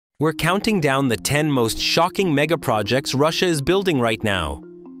We're counting down the 10 most shocking megaprojects Russia is building right now,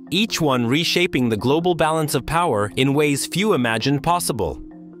 each one reshaping the global balance of power in ways few imagined possible.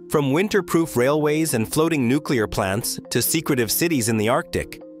 From winter-proof railways and floating nuclear plants to secretive cities in the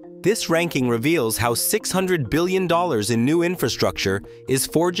Arctic, this ranking reveals how $600 billion in new infrastructure is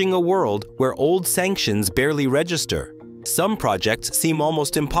forging a world where old sanctions barely register. Some projects seem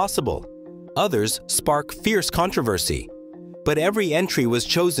almost impossible. Others spark fierce controversy. But every entry was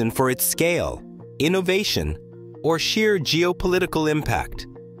chosen for its scale, innovation, or sheer geopolitical impact.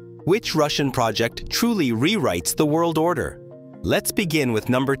 Which Russian project truly rewrites the world order? Let's begin with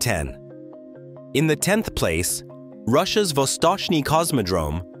number 10. In the 10th place, Russia's Vostochny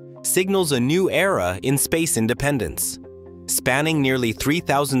Cosmodrome signals a new era in space independence. Spanning nearly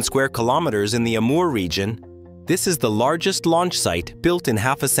 3,000 square kilometers in the Amur region, this is the largest launch site built in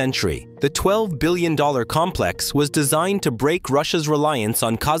half a century. The $12 billion complex was designed to break Russia's reliance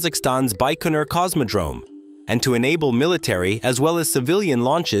on Kazakhstan's Baikonur Cosmodrome and to enable military as well as civilian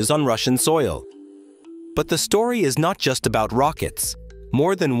launches on Russian soil. But the story is not just about rockets.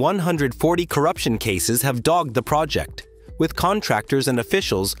 More than 140 corruption cases have dogged the project, with contractors and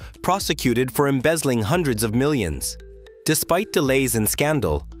officials prosecuted for embezzling hundreds of millions. Despite delays and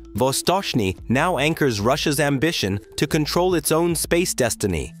scandal, Vostochny now anchors Russia's ambition to control its own space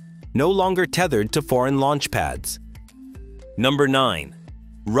destiny, no longer tethered to foreign launch pads. Number 9.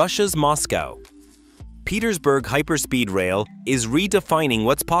 Russia's Moscow. Petersburg Hyperspeed Rail is redefining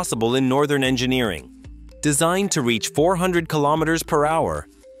what's possible in northern engineering. Designed to reach 400 kilometers per hour,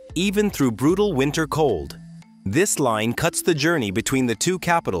 even through brutal winter cold. This line cuts the journey between the two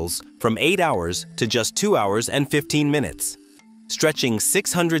capitals from 8 hours to just 2 hours and 15 minutes. Stretching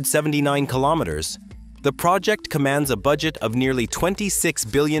 679 kilometers, the project commands a budget of nearly $26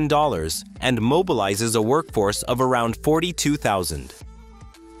 billion and mobilizes a workforce of around 42,000.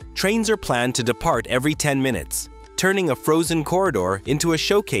 Trains are planned to depart every 10 minutes, turning a frozen corridor into a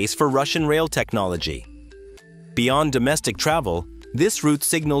showcase for Russian rail technology. Beyond domestic travel, this route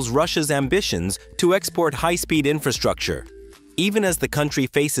signals Russia's ambitions to export high-speed infrastructure, even as the country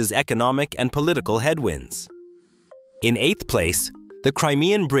faces economic and political headwinds. In 8th place, the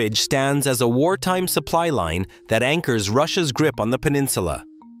Crimean Bridge stands as a wartime supply line that anchors Russia's grip on the peninsula.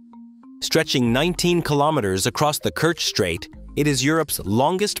 Stretching 19 kilometers across the Kerch Strait, it is Europe's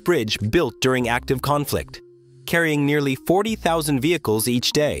longest bridge built during active conflict, carrying nearly 40,000 vehicles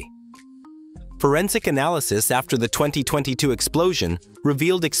each day. Forensic analysis after the 2022 explosion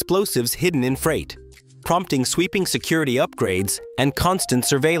revealed explosives hidden in freight, prompting sweeping security upgrades and constant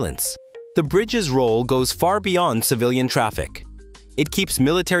surveillance. The bridge's role goes far beyond civilian traffic. It keeps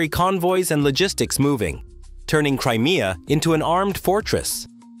military convoys and logistics moving, turning Crimea into an armed fortress.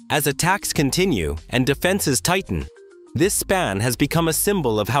 As attacks continue and defenses tighten, this span has become a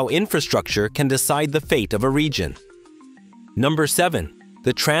symbol of how infrastructure can decide the fate of a region. Number 7.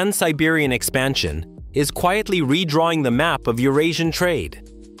 The Trans-Siberian expansion is quietly redrawing the map of Eurasian trade.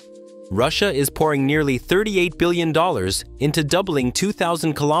 Russia is pouring nearly $38 billion into doubling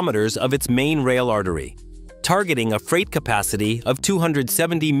 2,000 kilometers of its main rail artery, targeting a freight capacity of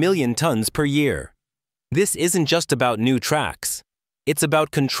 270 million tons per year. This isn't just about new tracks. It's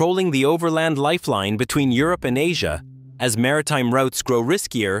about controlling the overland lifeline between Europe and Asia as maritime routes grow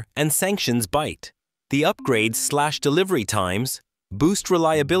riskier and sanctions bite. The upgrades slash delivery times, boost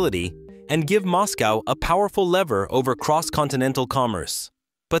reliability, and give Moscow a powerful lever over cross-continental commerce.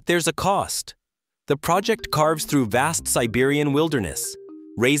 But there's a cost. The project carves through vast Siberian wilderness,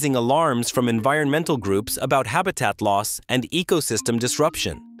 raising alarms from environmental groups about habitat loss and ecosystem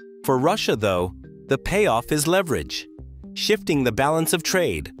disruption. For Russia, though, the payoff is leverage, shifting the balance of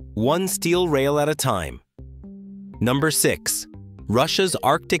trade, one steel rail at a time. Number 6. Russia's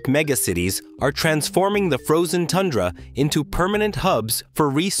Arctic megacities are transforming the frozen tundra into permanent hubs for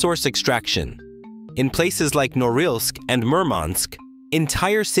resource extraction. In places like Norilsk and Murmansk,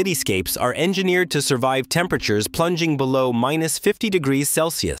 entire cityscapes are engineered to survive temperatures plunging below -50 degrees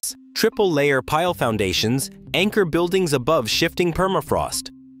Celsius. Triple-layer pile foundations anchor buildings above shifting permafrost,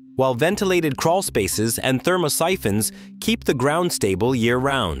 while ventilated crawl spaces and thermosiphons keep the ground stable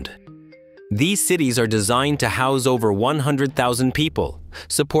year-round. These cities are designed to house over 100,000 people,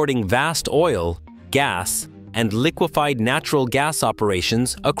 supporting vast oil, gas, and liquefied natural gas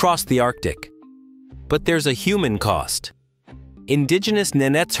operations across the Arctic. But there's a human cost. Indigenous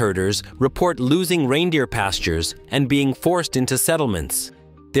Nenets herders report losing reindeer pastures and being forced into settlements,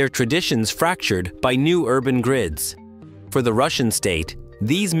 their traditions fractured by new urban grids. For the Russian state,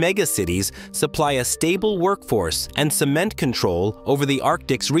 these megacities supply a stable workforce and cement control over the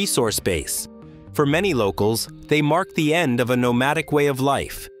Arctic's resource base. For many locals, they mark the end of a nomadic way of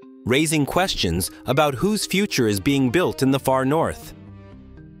life, raising questions about whose future is being built in the far north.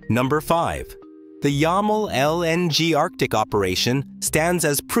 Number 5. The Yamal LNG Arctic operation stands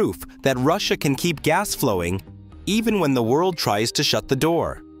as proof that Russia can keep gas flowing even when the world tries to shut the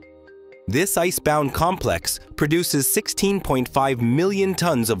door. This icebound complex produces 16.5 million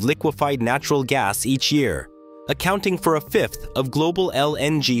tons of liquefied natural gas each year, accounting for a fifth of global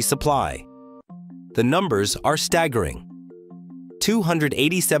LNG supply. The numbers are staggering.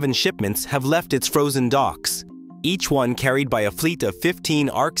 287 shipments have left its frozen docks, each one carried by a fleet of 15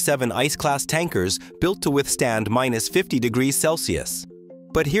 ARC-7 ice-class tankers built to withstand minus 50 degrees Celsius.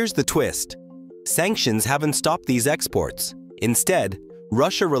 But here's the twist. Sanctions haven't stopped these exports. Instead,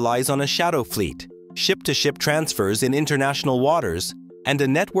 Russia relies on a shadow fleet, ship-to-ship transfers in international waters, and a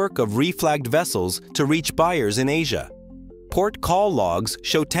network of reflagged vessels to reach buyers in Asia. Port call logs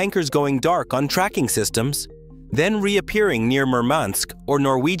show tankers going dark on tracking systems, then reappearing near Murmansk or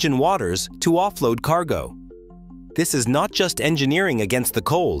Norwegian waters to offload cargo. This is not just engineering against the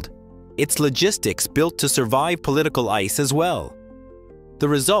cold, it's logistics built to survive political ice as well. The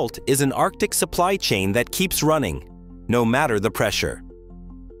result is an Arctic supply chain that keeps running, no matter the pressure.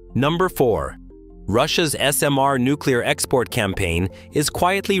 Number 4. Russia's SMR nuclear export campaign is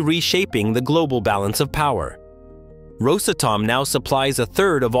quietly reshaping the global balance of power. Rosatom now supplies a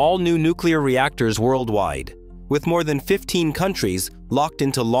third of all new nuclear reactors worldwide, with more than 15 countries locked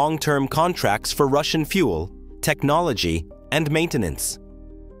into long-term contracts for Russian fuel, technology, and maintenance.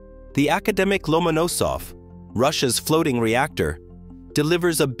 The academic Lomonosov, Russia's floating reactor,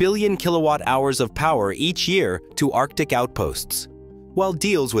 delivers 1 billion kilowatt-hours of power each year to Arctic outposts, while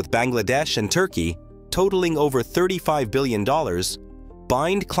deals with Bangladesh and Turkey, totaling over $35 billion,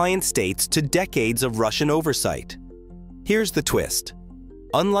 bind client states to decades of Russian oversight. Here's the twist.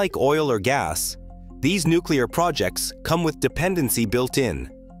 Unlike oil or gas, these nuclear projects come with dependency built in.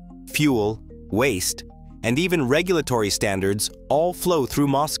 Fuel, waste, and even regulatory standards all flow through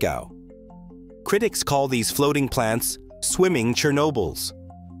Moscow. Critics call these floating plants swimming Chernobyls,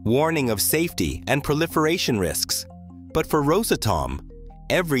 warning of safety and proliferation risks. But for Rosatom,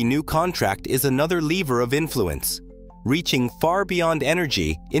 every new contract is another lever of influence, reaching far beyond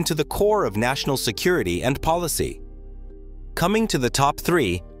energy into the core of national security and policy. Coming to the top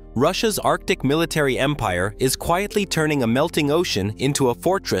 3, Russia's Arctic military empire is quietly turning a melting ocean into a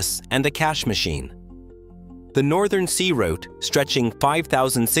fortress and a cash machine. The Northern Sea Route, stretching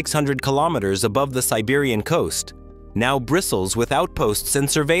 5,600 kilometers above the Siberian coast, now bristles with outposts and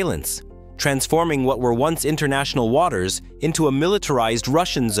surveillance, transforming what were once international waters into a militarized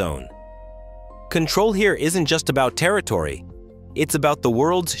Russian zone. Control here isn't just about territory, it's about the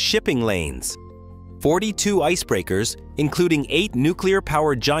world's shipping lanes. 42 icebreakers, including 8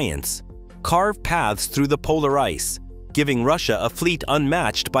 nuclear-powered giants, carve paths through the polar ice, giving Russia a fleet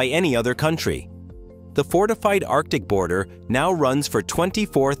unmatched by any other country. The fortified Arctic border now runs for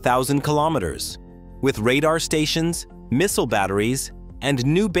 24,000 kilometers, with radar stations, missile batteries, and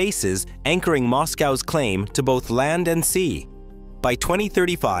new bases anchoring Moscow's claim to both land and sea. By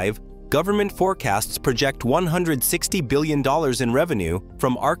 2035, government forecasts project $160 billion in revenue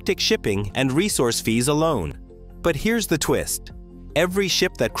from Arctic shipping and resource fees alone. But here's the twist. Every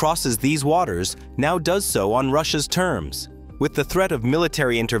ship that crosses these waters now does so on Russia's terms, with the threat of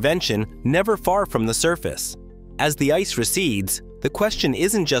military intervention never far from the surface. As the ice recedes, the question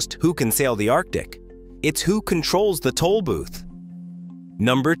isn't just who can sail the Arctic, it's who controls the toll booth.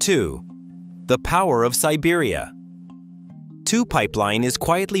 Number 2. The power of Siberia. 2 Pipeline is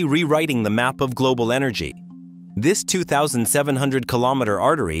quietly rewriting the map of global energy. This 2,700-kilometer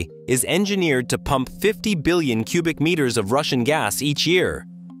artery is engineered to pump 50 billion cubic meters of Russian gas each year,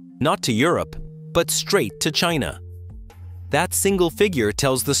 not to Europe, but straight to China. That single figure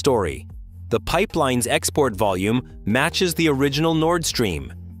tells the story. The pipeline's export volume matches the original Nord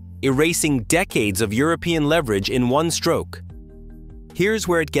Stream, erasing decades of European leverage in one stroke. Here's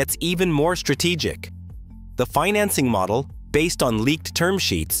where it gets even more strategic. The financing model, based on leaked term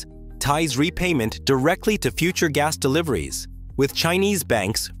sheets, ties repayment directly to future gas deliveries, with Chinese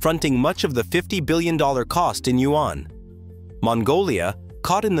banks fronting much of the $50 billion cost in yuan. Mongolia,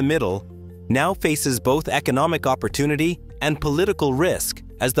 caught in the middle, now faces both economic opportunity and political risk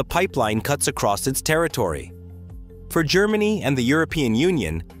as the pipeline cuts across its territory. For Germany and the European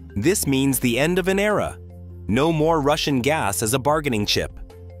Union, this means the end of an era. No more Russian gas as a bargaining chip.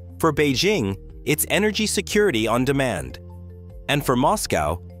 For Beijing, it's energy security on demand. And for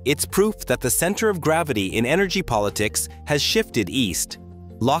Moscow, it's proof that the center of gravity in energy politics has shifted east,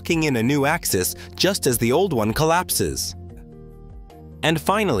 locking in a new axis just as the old one collapses. And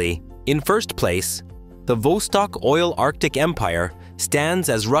finally, in first place, the Vostok Oil Arctic Empire stands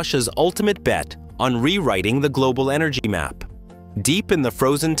as Russia's ultimate bet on rewriting the global energy map. Deep in the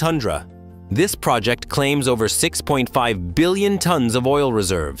frozen tundra, this project claims over 6.5 billion tons of oil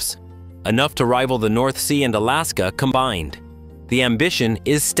reserves, enough to rival the North Sea and Alaska combined. The ambition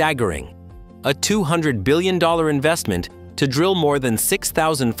is staggering: a $200 billion investment to drill more than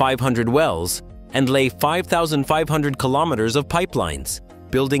 6,500 wells and lay 5,500 kilometers of pipelines,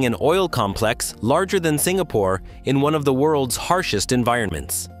 building an oil complex larger than Singapore in one of the world's harshest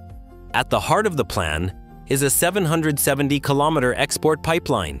environments. At the heart of the plan is a 770-kilometer export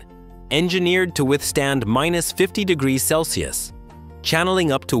pipeline, engineered to withstand -50 degrees Celsius,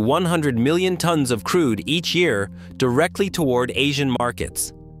 channeling up to 100 million tons of crude each year directly toward Asian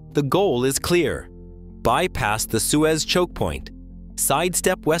markets. The goal is clear: bypass the Suez choke point,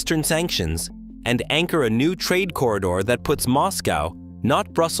 sidestep Western sanctions, and anchor a new trade corridor that puts Moscow,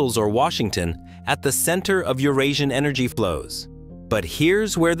 not Brussels or Washington, at the center of Eurasian energy flows. But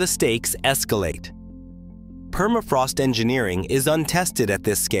here's where the stakes escalate. Permafrost engineering is untested at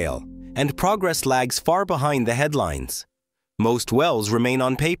this scale, and progress lags far behind the headlines. Most wells remain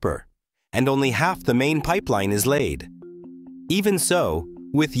on paper, and only half the main pipeline is laid. Even so,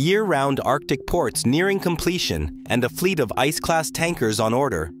 with year-round Arctic ports nearing completion and a fleet of ice-class tankers on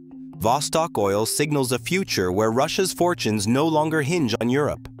order, Vostok Oil signals a future where Russia's fortunes no longer hinge on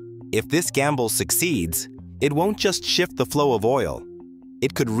Europe. If this gamble succeeds, it won't just shift the flow of oil.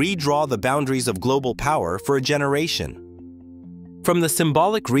 It could redraw the boundaries of global power for a generation. From the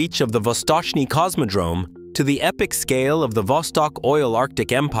symbolic reach of the Vostochny Cosmodrome to the epic scale of the Vostok Oil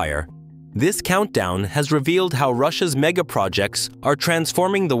Arctic Empire, this countdown has revealed how Russia's megaprojects are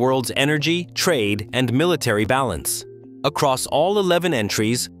transforming the world's energy, trade, and military balance. Across all 11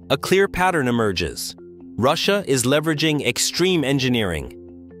 entries, a clear pattern emerges. Russia is leveraging extreme engineering,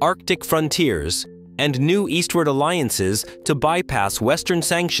 Arctic frontiers, and new eastward alliances to bypass Western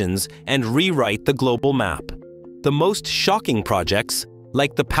sanctions and rewrite the global map. The most shocking projects,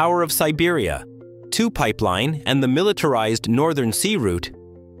 like the Power of Siberia, 2 pipeline, and the militarized Northern Sea route,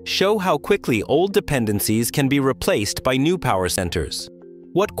 show how quickly old dependencies can be replaced by new power centers.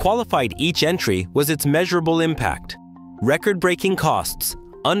 What qualified each entry was its measurable impact: record-breaking costs,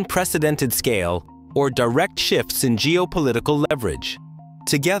 unprecedented scale, or direct shifts in geopolitical leverage.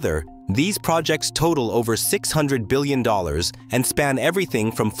 Together, these projects total over $600 billion and span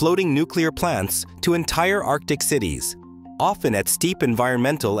everything from floating nuclear plants to entire Arctic cities, often at steep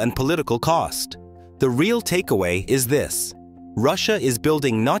environmental and political cost. The real takeaway is this: Russia is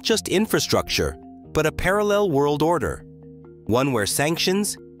building not just infrastructure, but a parallel world order. One where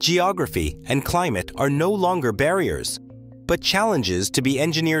sanctions, geography, and climate are no longer barriers, but challenges to be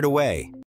engineered away.